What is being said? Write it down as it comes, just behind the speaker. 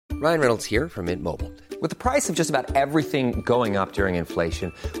Ryan Reynolds here from Mint Mobile. With the price of just about everything going up during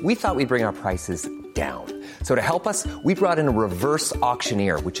inflation, we thought we'd bring our prices down. So to help us, we brought in a reverse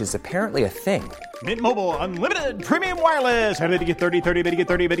auctioneer, which is apparently a thing. Mint Mobile Unlimited Premium Wireless. How to get 30, 30, bit to get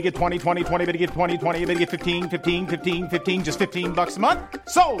 30, bit to get 20, 20, 20, bit to get 20, 20, bit to get 15, 15, 15, 15, just $15 a month?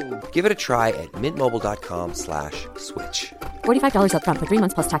 Sold! Give it a try at mintmobile.com/switch. $45 up front for 3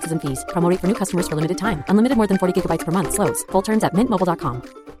 months plus taxes and fees. Promo rate for new customers for limited time. Unlimited more than 40 gigabytes per month. Slows full terms at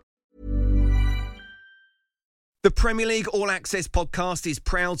mintmobile.com. The Premier League All Access podcast is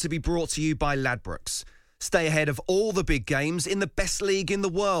proud to be brought to you by Ladbrokes. Stay ahead of all the big games in the best league in the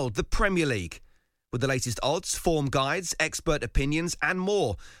world, the Premier League. With the latest odds, form guides, expert opinions and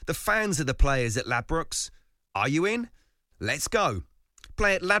more, the fans are the players at Ladbrokes. Are you in? Let's go.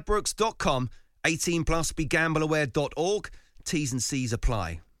 Play at ladbrokes.com, 18 plus, begambleaware.org. T's and C's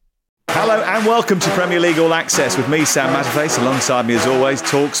apply. Hello and welcome to Premier League All Access with me, Sam Matterface. Alongside me as always,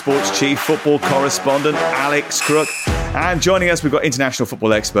 Talk Sports Chief Football Correspondent Alex Crook. And joining us, we've got international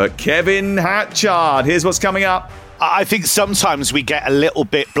football expert Kevin Hatchard. Here's what's coming up. I think sometimes we get a little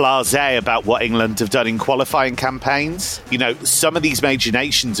bit blasé about what England have done in qualifying campaigns. You know, some of these major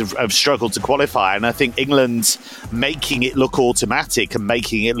nations have struggled to qualify, and I think England making it look automatic and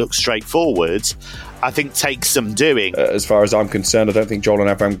making it look straightforward, I think takes some doing. As far as I'm concerned, I don't think Joel and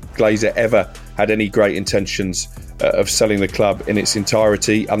Abraham Glazer ever had any great intentions of selling the club in its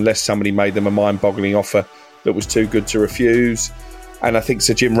entirety, unless somebody made them a mind-boggling offer that was too good to refuse. And I think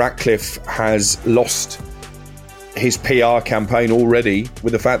Sir Jim Ratcliffe has lost his PR campaign already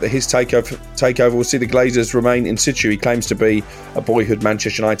with the fact that his takeover will see the Glazers remain in situ. He claims to be a boyhood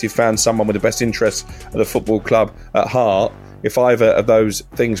Manchester United fan, someone with the best interests of the football club at heart. If either of those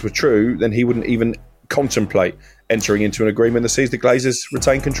things were true, then he wouldn't even contemplate entering into an agreement that sees the Glazers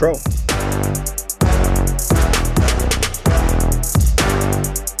retain control.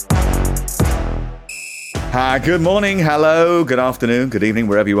 Good morning, hello, good afternoon, good evening,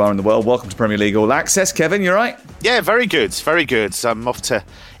 wherever you are in the world. Welcome to Premier League All Access. Kevin, you all right? Yeah, very good, very good. So I'm off to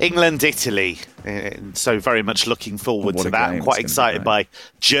England, Italy. So very much looking forward to that. I'm quite excited by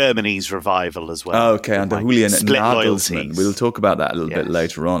Germany's revival as well. Okay, under Julian Nagelsmann. We'll talk about that a little bit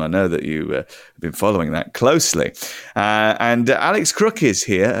later on. I know that you have been following that closely. And Alex Crook is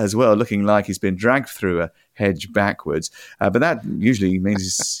here as well, looking like he's been dragged through a hedge backwards. But that usually means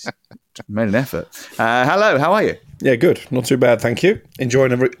he's made an effort. Hello, how are you? Yeah, good. Not too bad, thank you.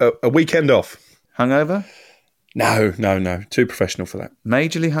 Enjoying a weekend off. Hungover? No. Too professional for that.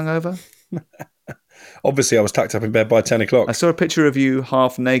 Majorly hungover? Obviously, I was tucked up in bed by 10 o'clock. I saw a picture of you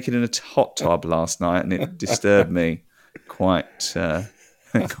half naked in a hot tub last night, and it disturbed me quite a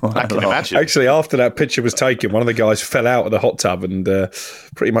lot. Imagine. Actually, after that picture was taken, one of the guys fell out of the hot tub and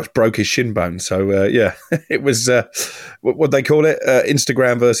pretty much broke his shin bone. So, yeah, it was, what they call it,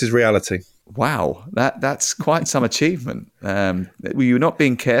 Instagram versus reality. Wow, that's quite some achievement. Were you not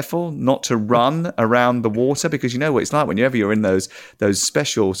being careful not to run around the water? Because you know what it's like whenever you're in those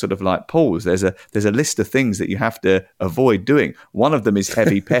special sort of like pools. There's a list of things that you have to avoid doing. One of them is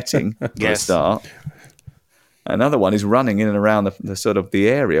heavy petting for a start. Another one is running in and around the sort of the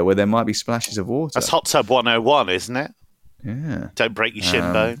area where there might be splashes of water. That's Hot Tub 101, isn't it? Yeah. Don't break your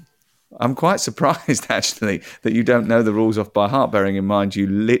shin bone. I'm quite surprised, actually, that you don't know the rules off by heart, bearing in mind you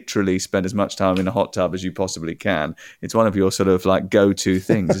literally spend as much time in a hot tub as you possibly can. It's one of your sort of like go-to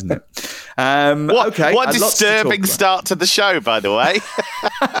things, isn't it? What disturbing start to the show, by the way.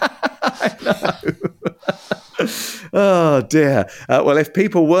 I know. Oh, dear. Well, if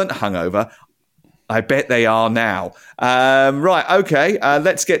people weren't hungover, I bet they are now. Right, okay.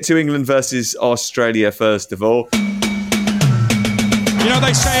 Let's get to England versus Australia first of all. You know,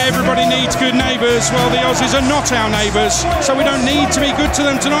 they say everybody needs good neighbours. Well, the Aussies are not our neighbours, so we don't need to be good to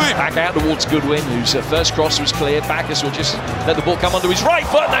them tonight. Back out towards Goodwin, whose first cross was cleared. Backus will just let the ball come under his right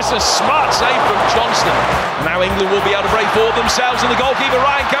foot. That's a smart save from Johnston. Now England will be able to break forward themselves, and the goalkeeper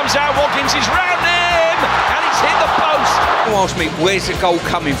Ryan comes out. Watkins is round him, and it's hit the post. You ask me, where's the goal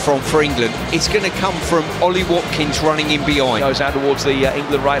coming from for England? It's going to come from Ollie Watkins running in behind. Goes out towards the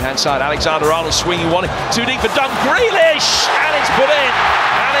England right-hand side. Alexander-Arnold swinging one, too deep for Doug Grealish, and it's put in.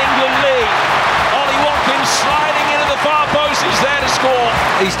 And England lead. Ollie Watkins sliding into the far post is there to score.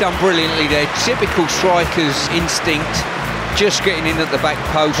 He's done brilliantly there. Typical striker's instinct. Just getting in at the back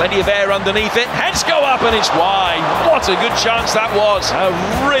post. Plenty of air underneath it. Heads go up and it's wide. What a good chance that was. A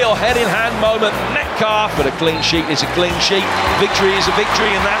real head-in-hand moment. Metcalf, but a clean sheet is a clean sheet. Victory is a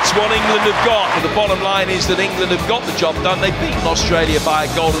victory, and that's what England have got. But the bottom line is that England have got the job done. They've beaten Australia by a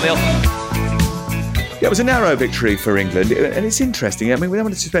goal to nil. Yeah, it was a narrow victory for England, and it's interesting. I mean, we don't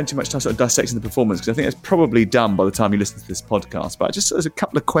want to spend too much time sort of dissecting the performance because I think it's probably done by the time you listen to this podcast. But just as a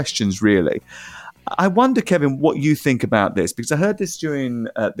couple of questions, really. I wonder, Kevin, what you think about this, because I heard this during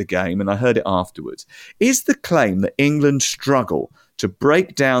the game and I heard it afterwards. Is the claim that England struggle to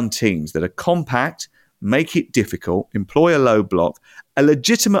break down teams that are compact, make it difficult, employ a low block, a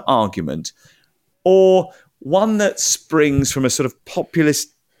legitimate argument, or one that springs from a sort of populist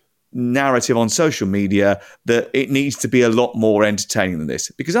narrative on social media that it needs to be a lot more entertaining than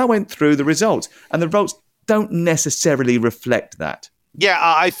this? Because I went through the results and the results don't necessarily reflect that. Yeah,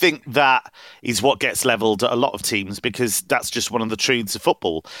 I think that is what gets levelled at a lot of teams, because that's just one of the truths of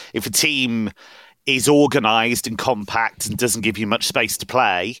football. If a team is organised and compact and doesn't give you much space to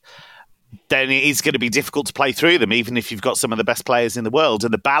play, then it is going to be difficult to play through them, even if you've got some of the best players in the world.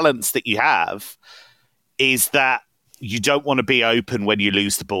 And the balance that you have is that you don't want to be open when you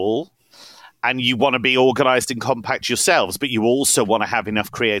lose the ball, and you want to be organised and compact yourselves, but you also want to have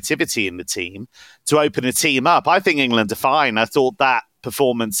enough creativity in the team to open a team up. I think England are fine. I thought that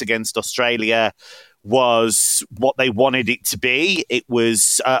performance against Australia was what they wanted it to be. It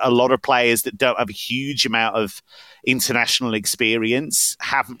was a lot of players that don't have a huge amount of international experience,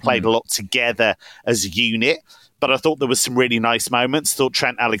 haven't played a lot together as a unit. But I thought there was some really nice moments. I thought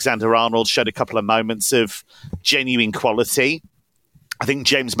Trent Alexander-Arnold showed a couple of moments of genuine quality. I think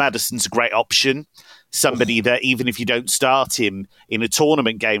James Maddison's a great option. Somebody that even if you don't start him in a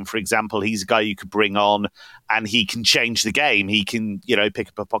tournament game, for example, he's a guy you could bring on and he can change the game. He can, pick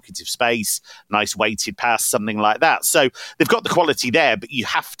up a pocket of space, nice weighted pass, something like that. So they've got the quality there, but you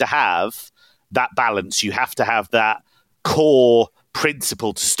have to have that balance. You have to have that core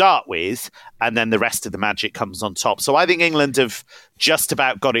principle to start with, and then the rest of the magic comes on top. So I think England have just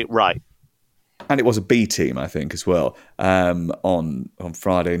about got it right. And it was a B team, I think, as well, on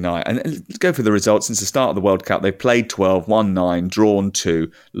Friday night. And let's go for the results. Since the start of the World Cup, they've played 12, won 9, drawn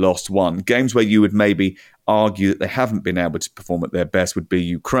 2, lost 1. Games where you would maybe argue that they haven't been able to perform at their best would be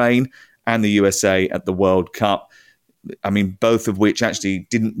Ukraine and the USA at the World Cup. I mean, both of which actually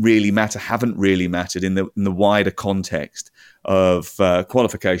didn't really matter, haven't really mattered in the wider context of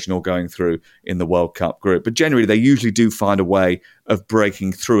qualification or going through in the World Cup group. But generally, they usually do find a way of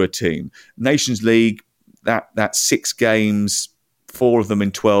breaking through a team. Nations League, that 6 games, 4 of them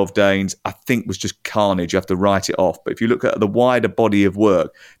in 12 days, I think was just carnage. You have to write it off. But if you look at the wider body of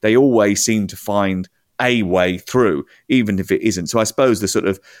work, they always seem to find a way through, even if it isn't. So I suppose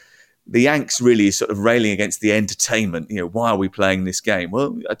the angst really is sort of railing against the entertainment. Why are we playing this game?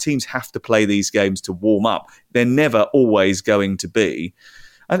 Well, teams have to play these games to warm up. They're never always going to be.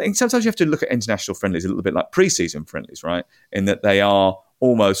 I think sometimes you have to look at international friendlies a little bit like pre-season friendlies, right? In that they are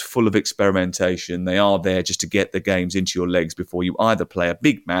almost full of experimentation. They are there just to get the games into your legs before you either play a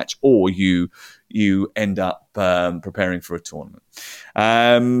big match or you end up preparing for a tournament.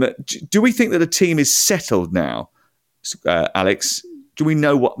 Do we think that a team is settled now, Alex? Do we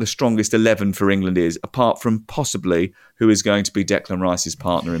know what the strongest 11 for England is, apart from possibly who is going to be Declan Rice's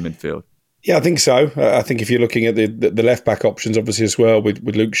partner in midfield? Yeah, I think so. I think if you're looking at the left-back options, obviously, as well,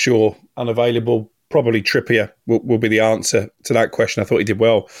 with Luke Shaw unavailable, probably Trippier will be the answer to that question. I thought he did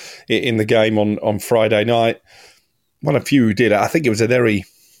well in the game on Friday night. One of few who did. I think it was a very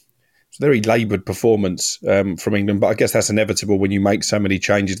laboured performance from England, but I guess that's inevitable when you make so many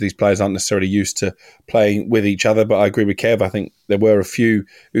changes. These players aren't necessarily used to playing with each other, but I agree with Kev. I think there were a few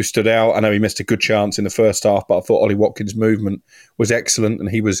who stood out. I know he missed a good chance in the first half, but I thought Ollie Watkins' movement was excellent and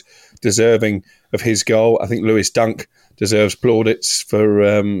he was deserving of his goal. I think Lewis Dunk deserves plaudits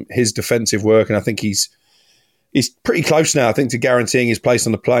for his defensive work, and I think he's pretty close now, I think, to guaranteeing his place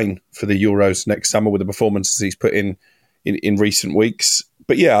on the plane for the Euros next summer with the performances he's put in recent weeks.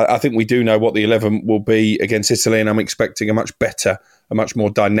 But yeah, I think we do know what the 11 will be against Italy, and I'm expecting a much better, a much more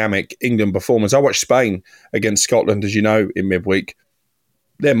dynamic England performance. I watched Spain against Scotland, as you know, in midweek.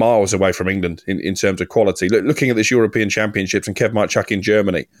 They're miles away from England in terms of quality. Looking at this European Championships, and Kev might chuck in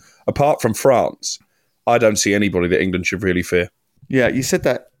Germany, apart from France, I don't see anybody that England should really fear. Yeah, you said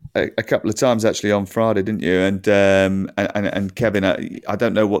that a couple of times actually on Friday, didn't you? And Kevin, I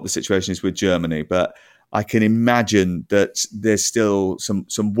don't know what the situation is with Germany, but I can imagine that there's still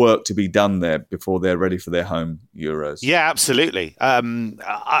some work to be done there before they're ready for their home Euros. Yeah, absolutely.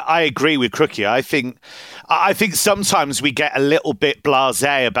 I agree with Crookie. I think sometimes we get a little bit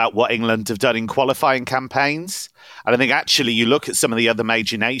blasé about what England have done in qualifying campaigns. And I think actually you look at some of the other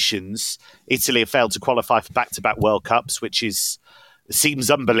major nations, Italy have failed to qualify for back-to-back World Cups, which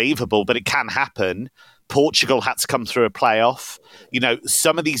seems unbelievable, but it can happen. Portugal had to come through a playoff.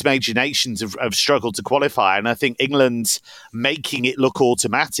 Some of these major nations have struggled to qualify, and I think England making it look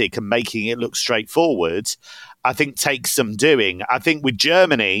automatic and making it look straightforward, I think takes some doing. I think with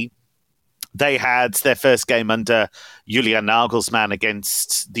Germany, they had their first game under Julian Nagelsmann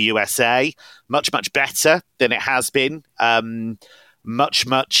against the USA. Much, much better than it has been. Much,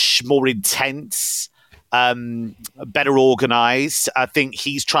 much more intense, better organised. I think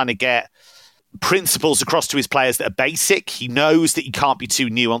he's trying to get principles across to his players that are basic. He knows that he can't be too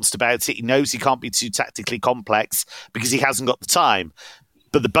nuanced about it. He knows he can't be too tactically complex because he hasn't got the time.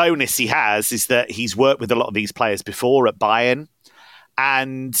 But the bonus he has is that he's worked with a lot of these players before at Bayern,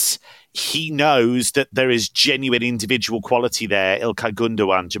 and he knows that there is genuine individual quality there. Ilkay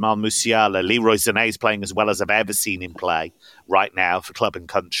Gundogan, Jamal Musiala, Leroy Sané is playing as well as I've ever seen him play right now for club and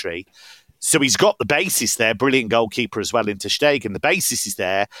country. So he's got the basis there, brilliant goalkeeper as well in Ter Stegen. The basis is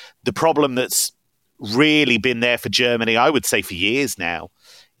there. The problem that's really been there for Germany, I would say for years now,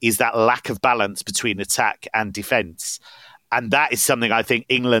 is that lack of balance between attack and defence. And that is something I think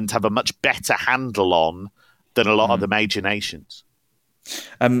England have a much better handle on than a lot of the major nations.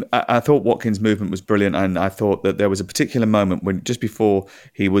 I thought Watkins' movement was brilliant, and I thought that there was a particular moment when just before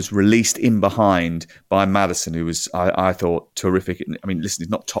he was released in behind by Maddison, who was, I thought, terrific. I mean, listen,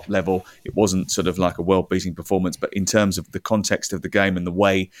 it's not top level. It wasn't sort of like a world-beating performance, but in terms of the context of the game and the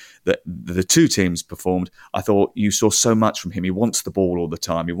way that the two teams performed, I thought you saw so much from him. He wants the ball all the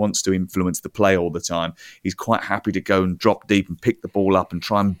time. He wants to influence the play all the time. He's quite happy to go and drop deep and pick the ball up and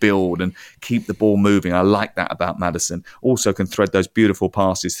try and build and keep the ball moving. I like that about Maddison. Also can thread those beautiful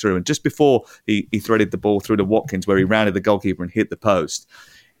passes through. And just before he threaded the ball through to Watkins, where he rounded the goalkeeper and hit the post,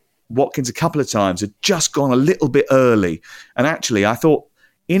 Watkins a couple of times had just gone a little bit early. And actually, I thought,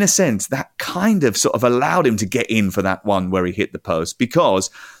 in a sense, that kind of sort of allowed him to get in for that one where he hit the post, because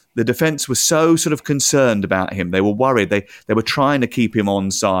the defence was so sort of concerned about him. They were worried. They were trying to keep him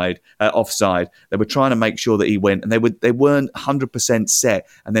offside. They were trying to make sure that he went, and they weren't 100% set.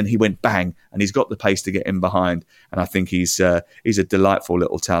 And then he went bang, and he's got the pace to get in behind. And I think he's a delightful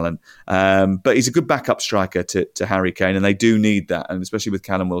little talent. But he's a good backup striker to Harry Kane, and they do need that. And especially with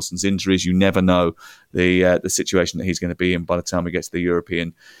Callum Wilson's injuries, you never know the situation that he's going to be in by the time we get to the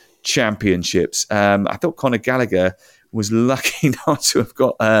European Championships. I thought Conor Gallagher was lucky not to have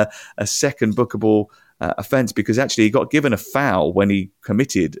got a second bookable offence, because actually he got given a foul when he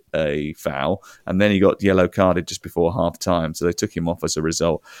committed a foul, and then he got yellow carded just before half time. So they took him off as a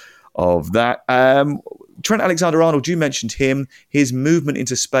result of that. Trent Alexander-Arnold, you mentioned him. His movement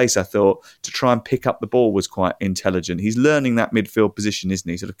into space, I thought, to try and pick up the ball was quite intelligent. He's learning that midfield position, isn't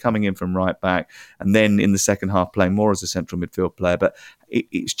he? Sort of coming in from right back, and then in the second half playing more as a central midfield player. But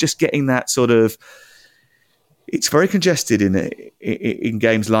it's just getting that sort of... It's very congested in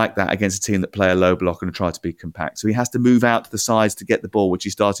games like that against a team that play a low block and try to be compact. So he has to move out to the sides to get the ball, which he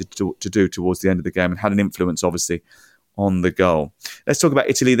started to do towards the end of the game, and had an influence, obviously, on the goal. Let's talk about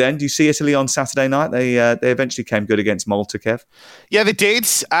Italy then. Do you see Italy on Saturday night? They eventually came good against Malta, Kev. Yeah, they did,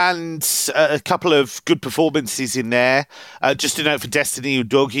 and a couple of good performances in there. Just a note for Destiny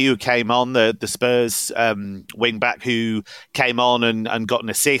Udogie, who came on, the Spurs wing-back who came on and got an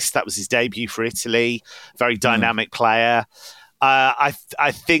assist. That was his debut for Italy. Very dynamic player. I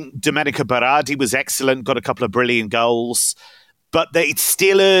think Domenico Berardi was excellent, got a couple of brilliant goals. But it's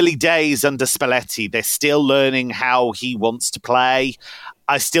still early days under Spalletti. They're still learning how he wants to play.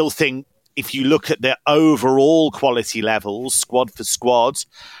 I still think if you look at their overall quality levels, squad for squad,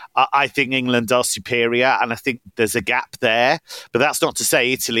 I think England are superior, and I think there's a gap there. But that's not to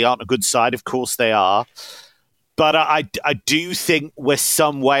say Italy aren't a good side. Of course they are. But I do think we're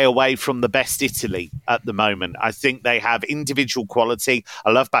some way away from the best Italy at the moment. I think they have individual quality.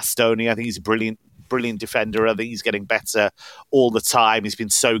 I love Bastoni. I think he's a brilliant defender. I think he's getting better all the time. He's been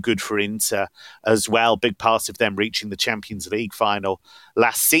so good for Inter as well. Big part of them reaching the Champions League final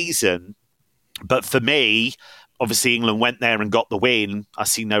last season. But for me, obviously England went there and got the win. I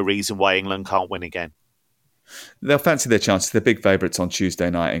see no reason why England can't win again. They'll fancy their chances. They're big favourites on Tuesday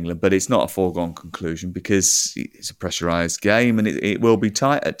night, England, but it's not a foregone conclusion because it's a pressurised game and it will be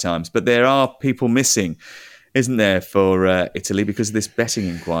tight at times. But there are people missing, isn't there, for Italy because of this betting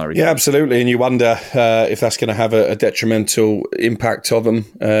inquiry? Yeah, absolutely. And you wonder if that's going to have a detrimental impact on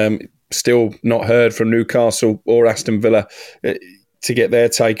them. Still not heard from Newcastle or Aston Villa to get their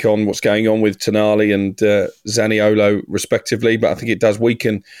take on what's going on with Tonali and Zaniolo, respectively. But I think it does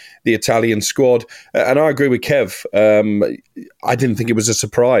weaken the Italian squad. And I agree with Kev. I didn't think it was a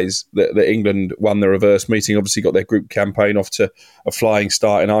surprise that England won the reverse meeting. Obviously got their group campaign off to a flying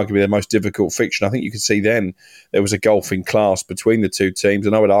start in arguably their most difficult fixture. I think you could see then there was a gulf in class between the two teams.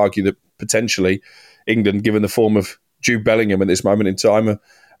 And I would argue that potentially England, given the form of Jude Bellingham at this moment in time,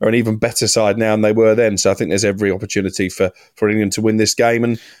 are an even better side now than they were then. So I think there's every opportunity for England to win this game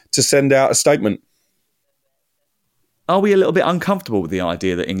and to send out a statement. Are we a little bit uncomfortable with the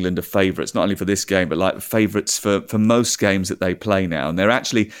idea that England are favourites, not only for this game, but like favourites for most games that they play now? And they're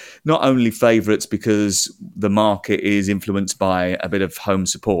actually not only favourites because the market is influenced by a bit of home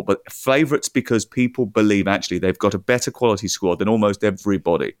support, but favourites because people believe actually they've got a better quality squad than almost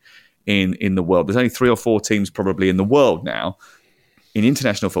everybody in the world. There's only 3 or 4 teams probably in the world now in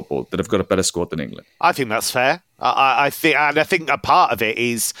international football that have got a better squad than England. I think that's fair. I think a part of it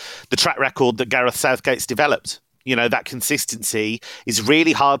is the track record that Gareth Southgate's developed. You know, that consistency is a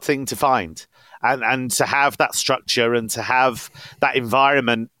really hard thing to find. And to have that structure and to have that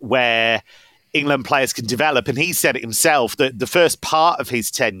environment where England players can develop. And he said it himself that the first part of his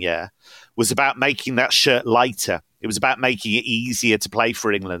tenure was about making that shirt lighter. It was about making it easier to play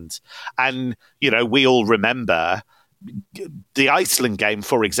for England. And, you know, we all remember the Iceland game,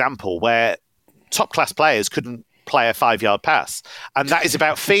 for example, where top-class players couldn't play a 5-yard pass. And that is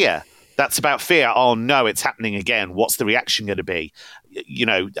about fear. That's about fear. Oh, no, it's happening again. What's the reaction going to be? You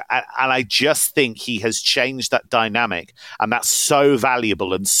know, and I just think he has changed that dynamic. And that's so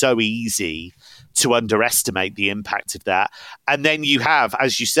valuable and so easy to underestimate the impact of that. And then you have,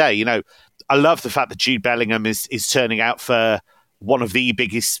 as you say, you know, I love the fact that Jude Bellingham is turning out for one of the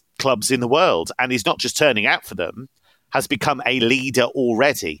biggest clubs in the world. And he's not just turning out for them, has become a leader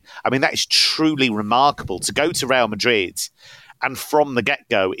already. I mean, that is truly remarkable to go to Real Madrid and from the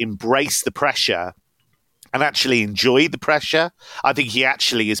get-go embrace the pressure and actually enjoy the pressure. I think he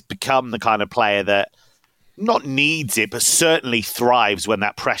actually has become the kind of player that not needs it, but certainly thrives when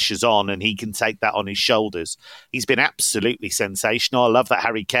that pressure's on and he can take that on his shoulders. He's been absolutely sensational. I love that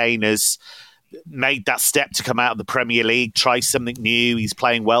Harry Kane has made that step to come out of the Premier League, try something new. He's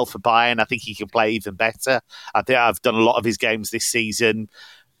playing well for Bayern. I think he can play even better. I think I've done a lot of his games this season.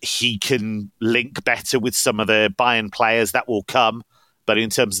 He can link better with some of the Bayern players. That will come. But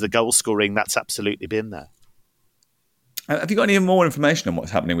in terms of the goal scoring, that's absolutely been there. Have you got any more information on what's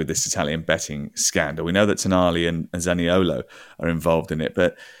happening with this Italian betting scandal? We know that Tonali and Zaniolo are involved in it,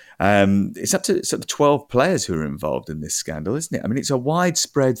 but it's up to 12 players who are involved in this scandal, isn't it? I mean, it's a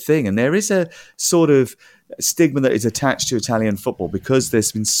widespread thing, and there is a sort of stigma that is attached to Italian football because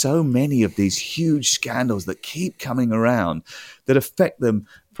there's been so many of these huge scandals that keep coming around that affect them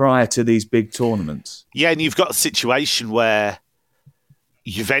prior to these big tournaments. Yeah, and you've got a situation where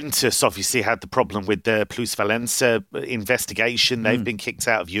Juventus obviously had the problem with the Plusvalenza investigation. They've been kicked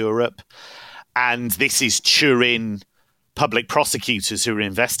out of Europe. And this is Turin public prosecutors who are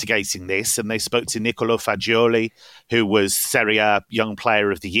investigating this. And they spoke to Niccolò Fagioli, who was Serie A Young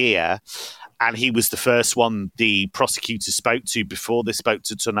Player of the Year. And he was the first one the prosecutors spoke to before they spoke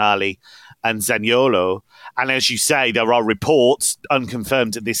to Tonali and Zaniolo. And as you say, there are reports,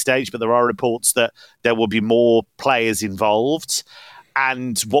 unconfirmed at this stage, but there are reports that there will be more players involved.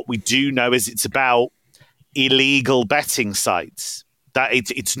 And what we do know is it's about illegal betting sites. That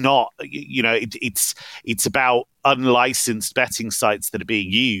it's not, you know, it's about unlicensed betting sites that are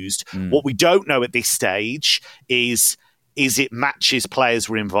being used. What we don't know at this stage is it matches players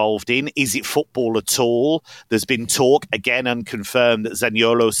were involved in? Is it football at all? There's been talk, again unconfirmed, that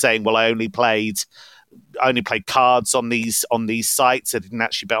Zaniolo saying, well, I only played cards on these sites. I didn't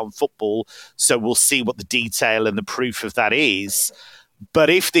actually bet on football. So we'll see what the detail and the proof of that is.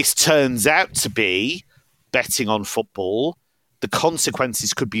 But if this turns out to be betting on football, the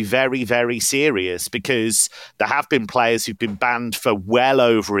consequences could be very, very serious because there have been players who've been banned for well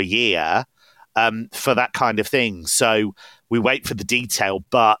over a year for that kind of thing. So we wait for the detail,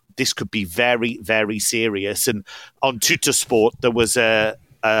 but this could be very, very serious. And on Tuttosport, there was a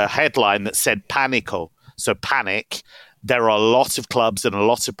headline that said panico, so panic. There are a lot of clubs and a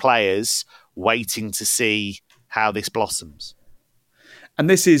lot of players waiting to see how this blossoms. And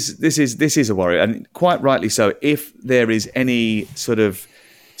this is a worry, and quite rightly so. If there is any sort of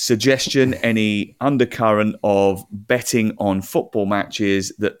suggestion, any undercurrent of betting on football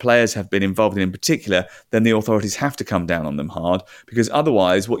matches that players have been involved in particular, then the authorities have to come down on them hard, because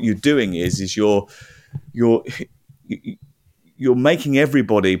otherwise what you're doing is you're making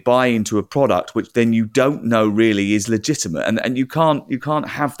everybody buy into a product which then you don't know really is legitimate, and you can't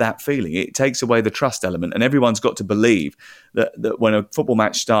have that feeling. It takes away the trust element, and everyone's got to believe that when a football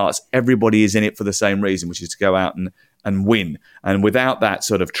match starts, everybody is in it for the same reason, which is to go out and win. And without that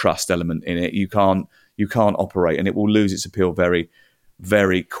sort of trust element in it, you can't operate, and it will lose its appeal very,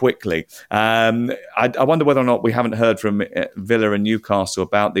 very quickly. I wonder whether or not we haven't heard from Villa and Newcastle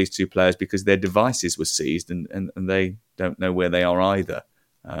about these two players because their devices were seized and they don't know where they are either.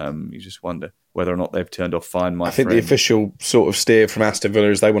 You just wonder whether or not they've turned off Find My Friend. I think the official sort of steer from Aston Villa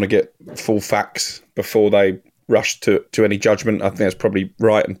is they want to get full facts before they rush to any judgment. I think that's probably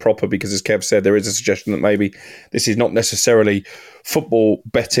right and proper because, as Kev said, there is a suggestion that maybe this is not necessarily football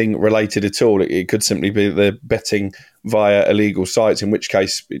betting related at all. It could simply be the betting via illegal sites, in which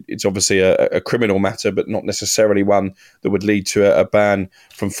case it's obviously a criminal matter, but not necessarily one that would lead to a ban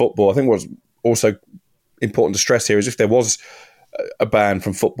from football. I think what's also important to stress here is if there was a ban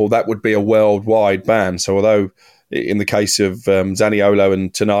from football, that would be a worldwide ban. So although in the case of Zaniolo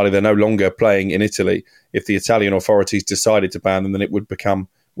and Tonali, they're no longer playing in Italy, if the Italian authorities decided to ban them, then it would become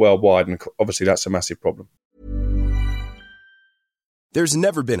worldwide. And obviously that's a massive problem. There's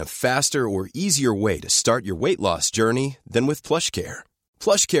never been a faster or easier way to start your weight loss journey than with PlushCare.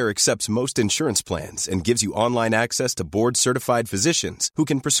 PlushCare accepts most insurance plans and gives you online access to board-certified physicians who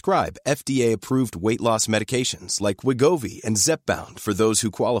can prescribe FDA-approved weight loss medications like Wegovy and Zepbound for those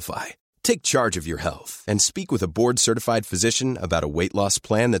who qualify. Take charge of your health and speak with a board-certified physician about a weight loss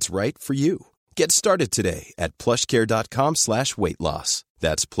plan that's right for you. Get started today at plushcare.com/weight loss.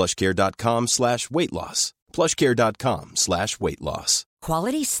 That's plushcare.com/weight loss. plushcare.com/weight loss.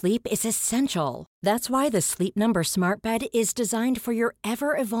 Quality sleep is essential. That's why the Sleep Number Smart Bed is designed for your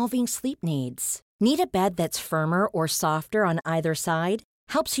ever-evolving sleep needs. Need a bed that's firmer or softer on either side?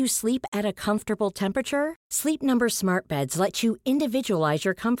 Helps you sleep at a comfortable temperature? Sleep Number Smart Beds let you individualize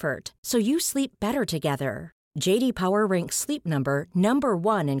your comfort so you sleep better together. J.D. Power ranks Sleep Number number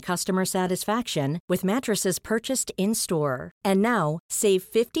 1 in customer satisfaction with mattresses purchased in-store. And now, save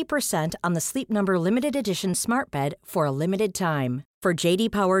 50% on the Sleep Number Limited Edition Smart Bed for a limited time. For J.D.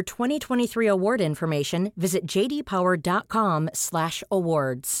 Power 2023 award information, visit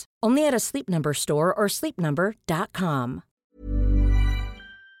jdpower.com/awards. Only at a Sleep Number store or sleepnumber.com.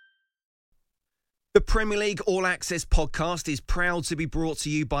 The Premier League All Access podcast is proud to be brought to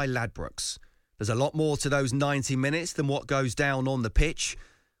you by Ladbrokes. There's a lot more to those 90 minutes than what goes down on the pitch.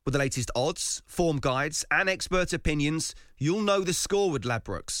 With the latest odds, form guides and expert opinions, you'll know the score with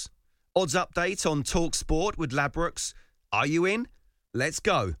Ladbrokes. Odds update on TalkSport with Ladbrokes. Are you in? Let's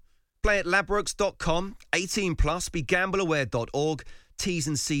go. Play at ladbrokes.com, 18 plus, begambleaware.org. T's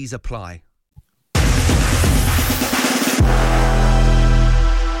and C's apply.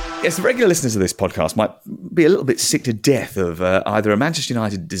 Yes, the regular listeners of this podcast might be a little bit sick to death of either a Manchester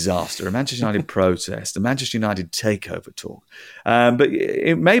United disaster, a Manchester United protest, a Manchester United takeover talk. But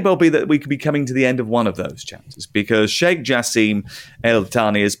it may well be that we could be coming to the end of one of those chapters because Sheikh Jassim El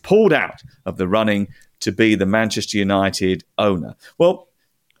Thani has pulled out of the running to be the Manchester United owner. Well,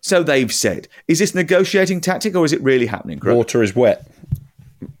 so they've said. Is this negotiating tactic or is it really happening? Greg? Water is wet.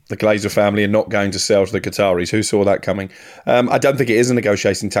 The Glazer family are not going to sell to the Qataris. Who saw that coming? I don't think it is a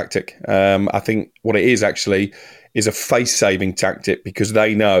negotiating tactic. I think what it is actually is a face-saving tactic because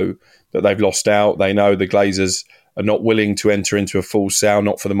they know that they've lost out. They know the Glazers are not willing to enter into a full sale,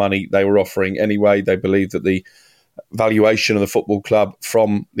 not for the money they were offering anyway. They believe that the valuation of the football club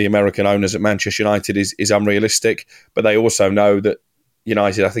from the American owners at Manchester United is unrealistic. But they also know that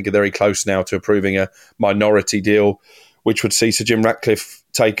United, I think, are very close now to approving a minority deal, which would see Sir Jim Ratcliffe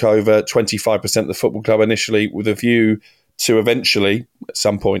take over 25% of the football club initially with a view to eventually, at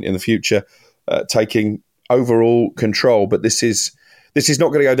some point in the future, taking overall control. But this is not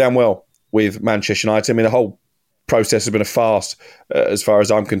going to go down well with Manchester United. I mean, the whole process has been a farce as far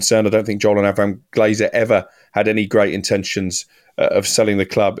as I'm concerned. I don't think Joel and Avram Glazer ever had any great intentions of selling the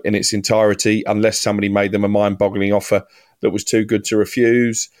club in its entirety unless somebody made them a mind-boggling offer that was too good to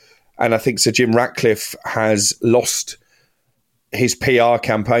refuse. And I think Sir Jim Ratcliffe has lost his PR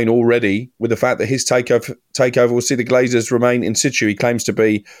campaign already with the fact that his takeover will see the Glazers remain in situ. He claims to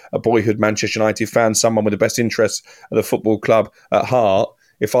be a boyhood Manchester United fan, someone with the best interests of the football club at heart.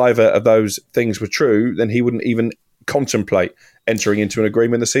 If either of those things were true, then he wouldn't even contemplate entering into an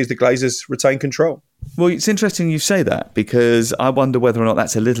agreement that sees the Glazers retain control. Well, it's interesting you say that because I wonder whether or not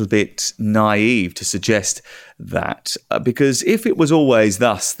that's a little bit naive to suggest that. Because if it was always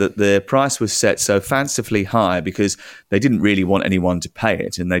thus that the price was set so fancifully high because they didn't really want anyone to pay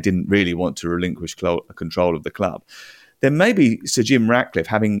it and they didn't really want to relinquish control of the club, then maybe Sir Jim Ratcliffe,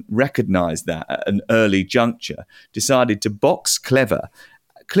 having recognised that at an early juncture, decided to box clever.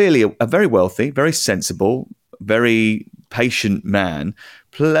 Clearly a very wealthy, very sensible, very patient man,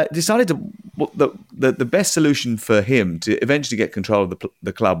 decided the best solution for him to eventually get control of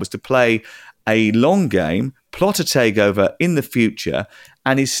the club was to play a long game, plot a takeover in the future,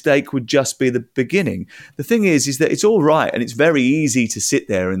 and his stake would just be the beginning. The thing is that it's all right, and it's very easy to sit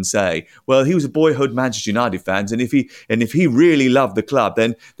there and say, well, he was a boyhood Manchester United fan, and if he really loved the club,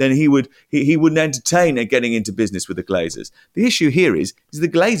 then he wouldn't entertain getting into business with the Glazers. The issue here is the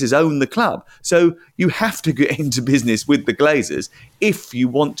Glazers own the club, so you have to get into business with the Glazers if you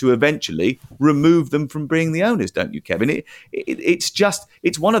want to eventually remove them from being the owners, don't you, Kevin?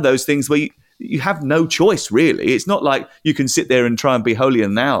 It's one of those things where you have no choice, really. It's not like you can sit there and try and be holier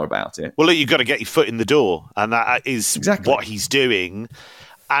than thou about it. Well, look, you've got to get your foot in the door, and that is exactly what he's doing.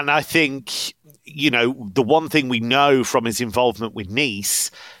 And I think, the one thing we know from his involvement with Nice,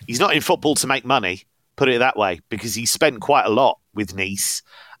 he's not in football to make money, put it that way, because he spent quite a lot with Nice,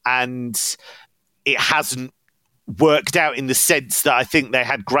 and it hasn't worked out in the sense that I think they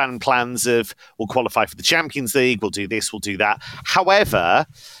had grand plans of, we'll qualify for the Champions League, we'll do this, we'll do that. However,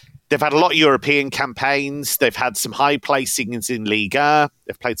 they've had a lot of European campaigns. They've had some high placings in Liga.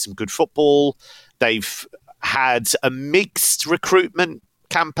 They've played some good football. They've had a mixed recruitment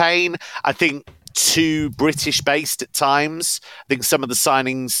campaign. I think too British-based at times. I think some of the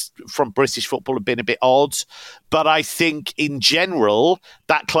signings from British football have been a bit odd. But I think in general,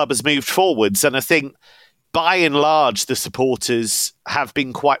 that club has moved forwards. And I think by and large, the supporters have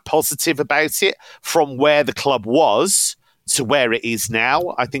been quite positive about it from where the club was to where it is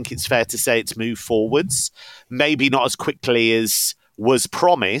now. I think it's fair to say it's moved forwards. Maybe not as quickly as was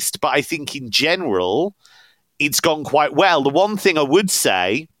promised, but I think in general, it's gone quite well. The one thing I would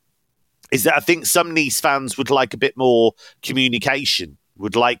say is that I think some Nice fans would like a bit more communication,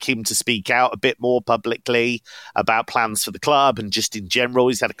 would like him to speak out a bit more publicly about plans for the club and just in general.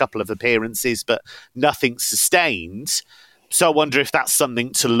 He's had a couple of appearances, but nothing sustained. So I wonder if that's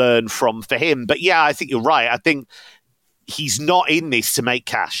something to learn from for him. But yeah, I think you're right. I think he's not in this to make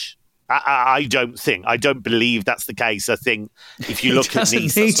cash. I don't think. I don't believe that's the case. I think if you look at Nice, he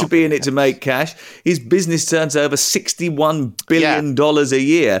doesn't need to be in it to make cash. His business turns over $61 billion a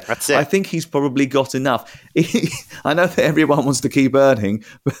year. That's it. I think he's probably got enough. I know that everyone wants to keep earning,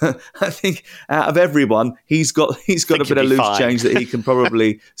 but I think out of everyone, he's got a bit of loose change that he can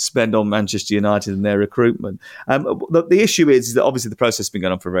probably spend on Manchester United and their recruitment. The issue is that obviously the process has been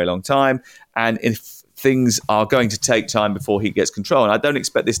going on for a very long time, and if things are going to take time before he gets control. And I don't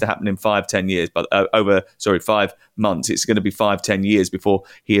expect this to happen in 5 years, but 5 months. It's going to be 5-10 years before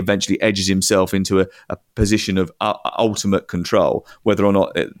he eventually edges himself into a position of ultimate control. Whether or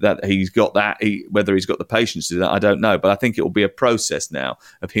not that he's got that, whether he's got the patience to do that, I don't know. But I think it will be a process now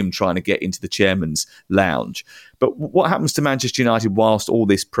of him trying to get into the chairman's lounge. But what happens to Manchester United whilst all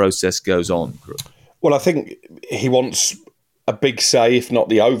this process goes on? Well, I think he wants a big say, if not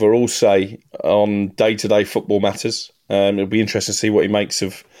the overall say, on day-to-day football matters. It'll be interesting to see what he makes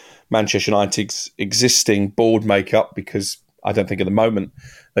of Manchester United's existing board makeup, because I don't think at the moment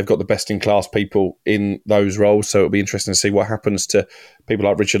they've got the best-in-class people in those roles. So it'll be interesting to see what happens to people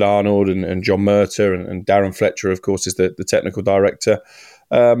like Richard Arnold and John Murtagh and Darren Fletcher, of course, is the technical director.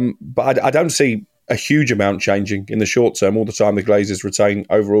 But I don't see a huge amount changing in the short term. All the time the Glazers retain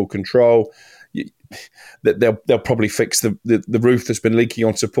overall control. They'll probably fix the roof that's been leaking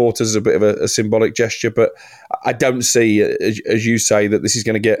on supporters as a bit of a symbolic gesture, but I don't see, as you say, that this is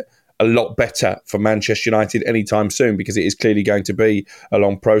going to get a lot better for Manchester United anytime soon, because it is clearly going to be a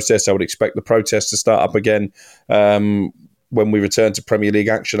long process. I would expect the protests to start up again when we return to Premier League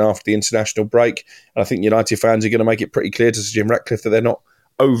action after the international break. And I think United fans are going to make it pretty clear to Sir Jim Ratcliffe that they're not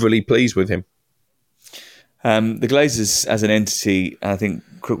overly pleased with him. The Glazers as an entity, I think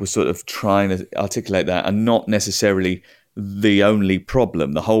Crook was sort of trying to articulate that, are not necessarily the only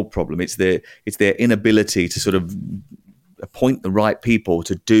problem, the whole problem. It's their inability to sort of appoint the right people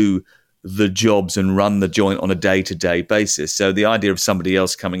to do the jobs and run the joint on a day-to-day basis. So the idea of somebody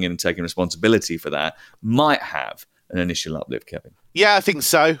else coming in and taking responsibility for that might have an initial uplift, Kevin. Yeah, I think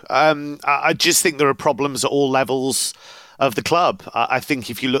so. I just think there are problems at all levels of the club. I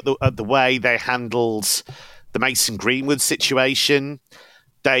think if you look at the way they handled the Mason Greenwood situation,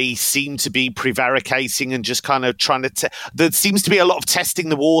 they seem to be prevaricating and just kind of trying to... there seems to be a lot of testing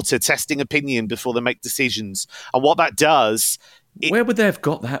the water, testing opinion before they make decisions. And what that does... Where would they have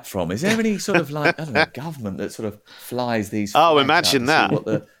got that from? Is there any sort of government that sort of flies these... Oh, imagine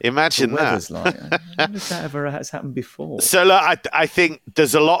that. Imagine that. Weather's like? I wonder if that ever has happened before. So look, I think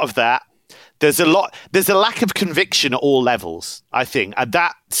there's a lot of that. There's a lack of conviction at all levels, I think, and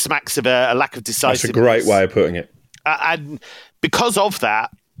that smacks of a lack of decisiveness. That's a great way of putting it. And because of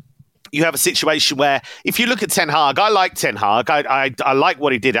that, you have a situation where, if you look at Ten Hag, I like Ten Hag. I like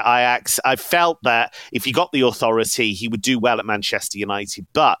what he did at Ajax. I felt that if he got the authority, he would do well at Manchester United.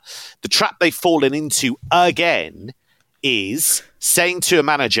 But the trap they've fallen into again is saying to a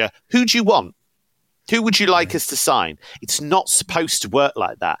manager, who do you want? Who would you like us to sign? It's not supposed to work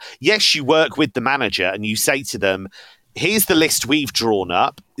like that. Yes, you work with the manager and you say to them, here's the list we've drawn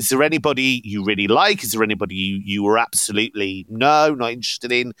up. Is there anybody you really like? Is there anybody you were absolutely not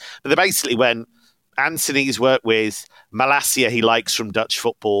interested in? But they basically went, Anthony's worked with, Malacia he likes from Dutch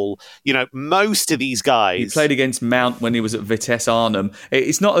football. You know, most of these guys... He played against Mount when he was at Vitesse Arnhem.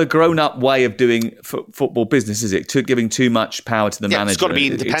 It's not a grown-up way of doing football business, is it? Giving too much power to the manager. It's got to be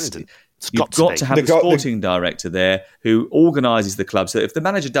independent. You've got to have a sporting director there who organises the club so that if the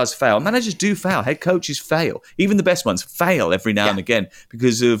manager does fail, managers do fail, head coaches fail, even the best ones fail every now and again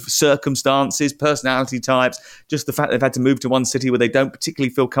because of circumstances, personality types, just the fact they've had to move to one city where they don't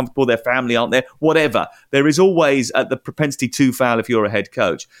particularly feel comfortable, their family aren't there, whatever. There is always the propensity to fail if you're a head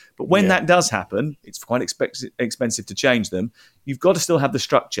coach. But when that does happen, it's quite expensive to change them. You've got to still have the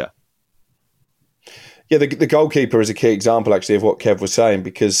structure. Yeah, the goalkeeper is a key example, actually, of what Kev was saying,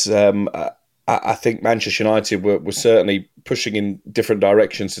 because I think Manchester United were certainly pushing in different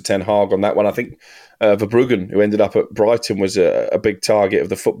directions to Ten Hag on that one. I think Verbruggen, who ended up at Brighton, was a big target of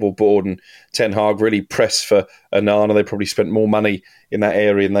the football board, and Ten Hag really pressed for Onana. They probably spent more money in that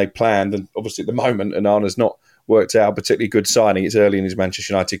area than they planned, and obviously at the moment, Onana's not worked out a particularly good signing. It's early in his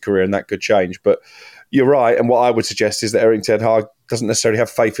Manchester United career, and that could change. But you're right, and what I would suggest is that Erik Ten Hag doesn't necessarily have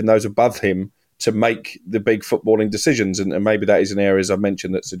faith in those above him to make the big footballing decisions. And maybe that is an area, as I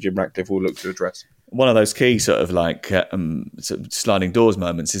mentioned, that Sir Jim Ratcliffe will look to address. One of those key sort of like sort of sliding doors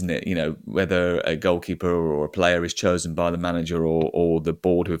moments, isn't it? You know, whether a goalkeeper or a player is chosen by the manager or the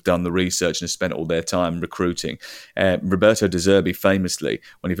board who have done the research and have spent all their time recruiting. Roberto De Zerbi famously,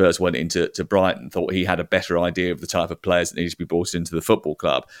 when he first went into Brighton, thought he had a better idea of the type of players that needed to be brought into the football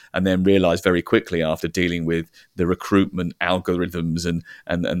club, and then realised very quickly after dealing with the recruitment algorithms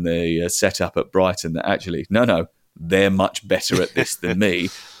and the setup at Brighton that actually, no, they're much better at this than me.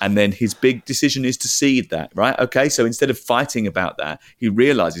 And then his big decision is to cede that, right? Okay, so instead of fighting about that, he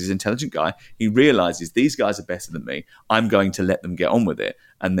realises, he's an intelligent guy, he realises these guys are better than me. I'm going to let them get on with it.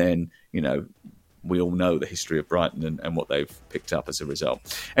 And then, you know, we all know the history of Brighton and what they've picked up as a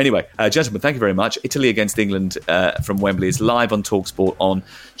result. Anyway, gentlemen, thank you very much. Italy against England from Wembley is live on TalkSport on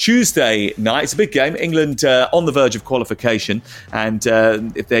Tuesday night. It's a big game. England on the verge of qualification. And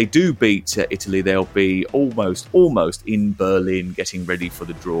if they do beat Italy, they'll be almost in Berlin getting ready for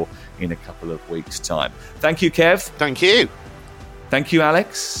the draw in a couple of weeks' time. Thank you, Kev. Thank you. Thank you,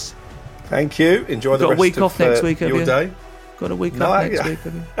 Alex. Thank you. Enjoy the rest week of off next week, your day. Got a week off next week,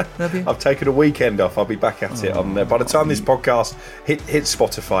 have you? I've taken a weekend off. I'll be back at it on by the time this podcast hits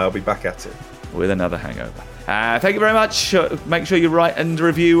Spotify, I'll be back at it with another hangover. Thank you very much. Make sure you write and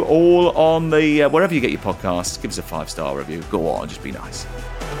review all on the wherever you get your podcasts. Give us a 5-star review. Go on, just be nice.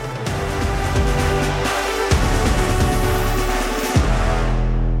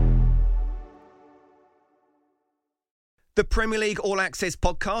 The Premier League All Access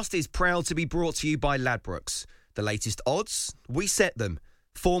podcast is proud to be brought to you by Ladbrokes. The latest odds, we set them.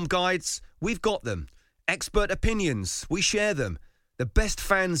 Form guides, we've got them. Expert opinions, we share them. The best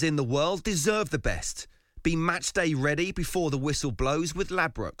fans in the world deserve the best. Be match day ready before the whistle blows with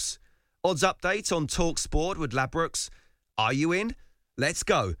Ladbrokes. Odds update on TalkSport with Ladbrokes. Are you in? Let's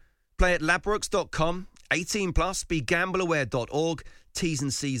go. Play at ladbrokes.com. 18+, begambleaware.org. T's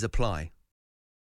and C's apply.